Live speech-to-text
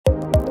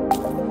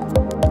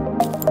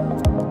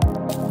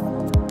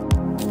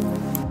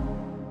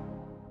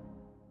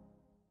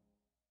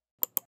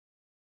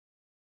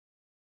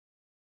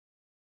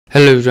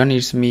Hello everyone,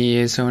 it's me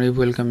ASM Arif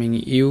welcoming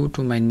you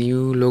to my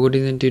new logo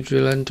design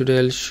tutorial, and today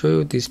I'll show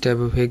you this type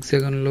of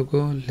hexagon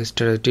logo. Let's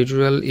start the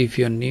tutorial. If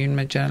you are new in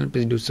my channel,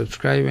 please do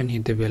subscribe and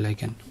hit the bell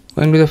icon.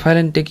 Going to the file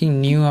and taking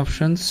new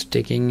options,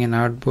 taking an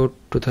artboard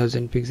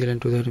 2000 pixel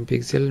and 2000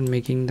 pixel,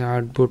 making the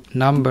artboard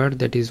number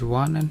that is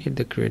 1 and hit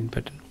the create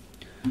button.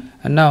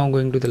 And now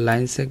going to the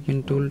line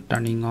segment tool,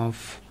 turning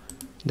off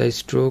the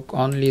stroke,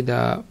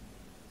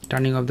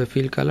 turning off the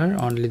fill color,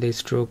 only the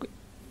stroke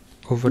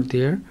over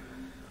there.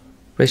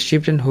 Press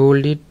shift and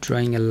hold it,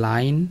 drawing a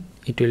line.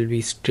 It will be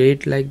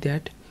straight like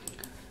that.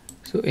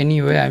 So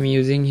anyway, I'm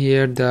using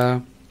here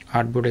the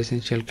Artboard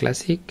Essential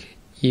Classic.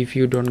 If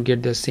you don't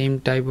get the same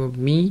type of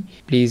me,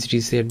 please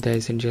reset the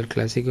Essential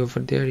Classic over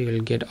there. You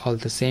will get all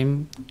the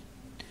same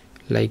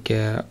like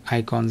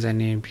icons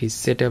and every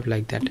setup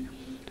like that.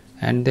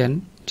 And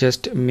then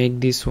just make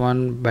this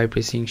one by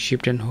pressing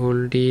shift and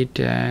hold it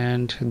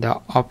and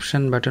the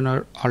option button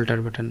or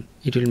alter button.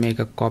 It will make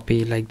a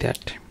copy like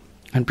that.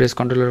 And press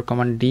Ctrl or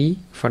Command D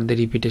for the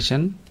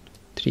repetition.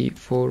 3,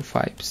 4,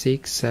 5,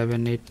 6,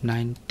 7, 8,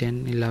 9,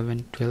 10,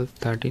 11, 12,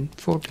 13,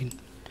 14.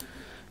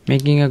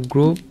 Making a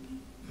group,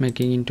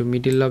 making into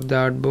middle of the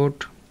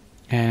artboard.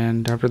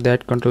 And after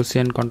that, Ctrl C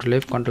and Ctrl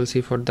F, Ctrl C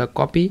for the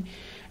copy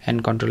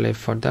and Ctrl F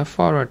for the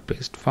forward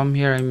paste. From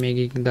here, I'm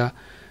making the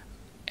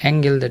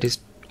angle that is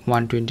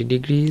 120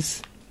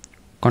 degrees.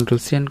 Ctrl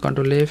C and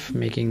Ctrl F,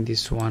 making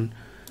this one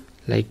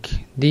like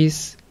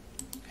this.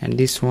 And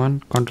this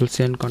one, Ctrl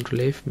C and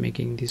Ctrl F,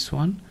 making this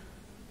one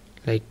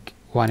like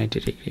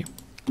 180 degree.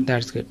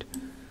 That's good.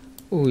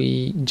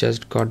 We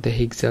just got the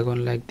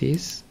hexagon like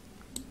this.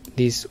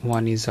 This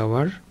one is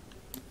our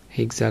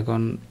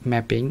hexagon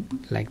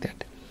mapping like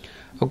that.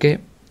 Okay,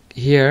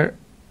 here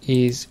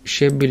is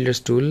shape builders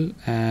tool,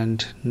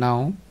 and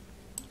now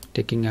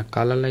taking a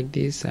color like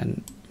this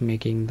and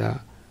making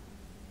the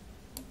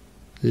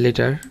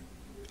letter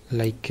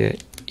like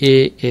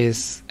A,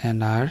 S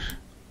and R.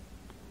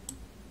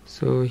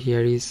 So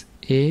here is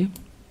A,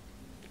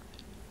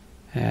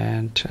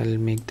 and I'll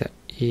make the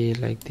A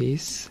like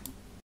this.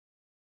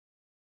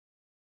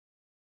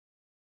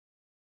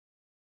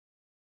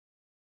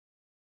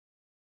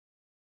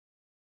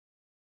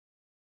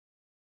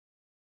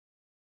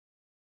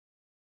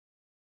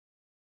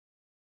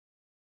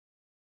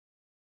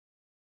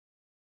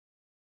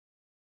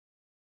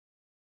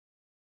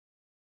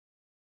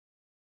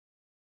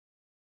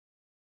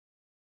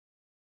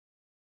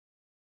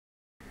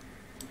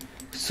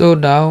 So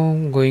now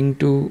going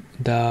to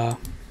the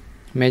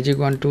magic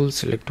wand tool,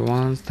 select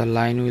once, the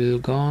line will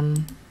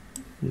gone,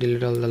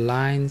 delete all the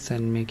lines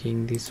and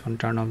making this one,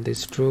 turn off the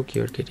stroke.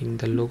 You're getting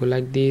the logo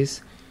like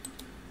this.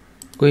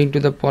 Going to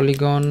the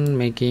polygon,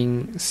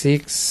 making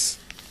 6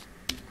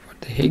 for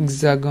the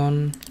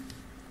hexagon,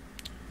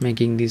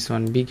 making this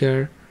one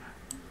bigger,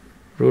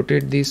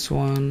 rotate this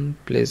one,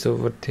 place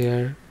over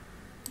there,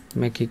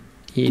 make it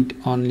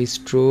only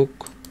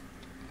stroke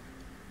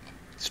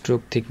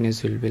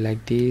thickness will be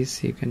like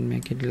this. You can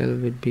make it a little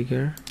bit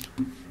bigger,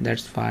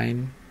 that's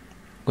fine.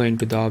 Going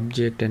to the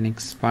object and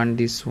expand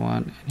this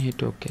one and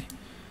hit OK.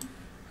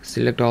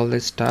 Select all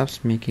the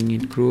stuffs, making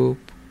it group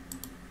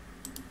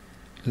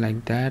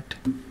like that,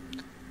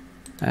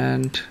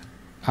 and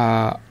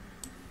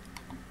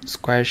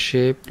square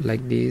shape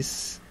like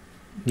this,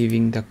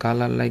 giving the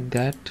color like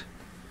that,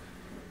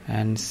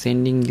 and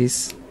sending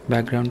this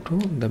background to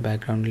the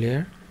background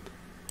layer.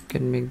 You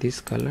can make this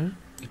color,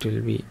 it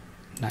will be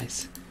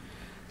nice.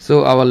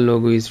 So our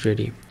logo is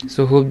ready.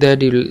 So hope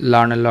that you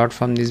learn a lot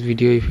from this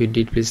video. If you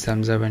did, please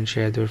thumbs up and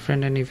share with your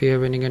friend, and if you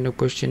have any kind of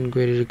question,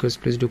 query,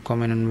 request, please do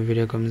comment on my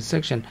video comment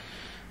section.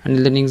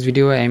 Until the next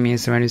video, I am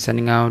ASM Arif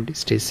signing out.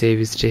 Stay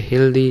safe, stay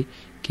healthy,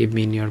 keep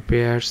me in your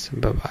prayers.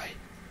 Bye bye.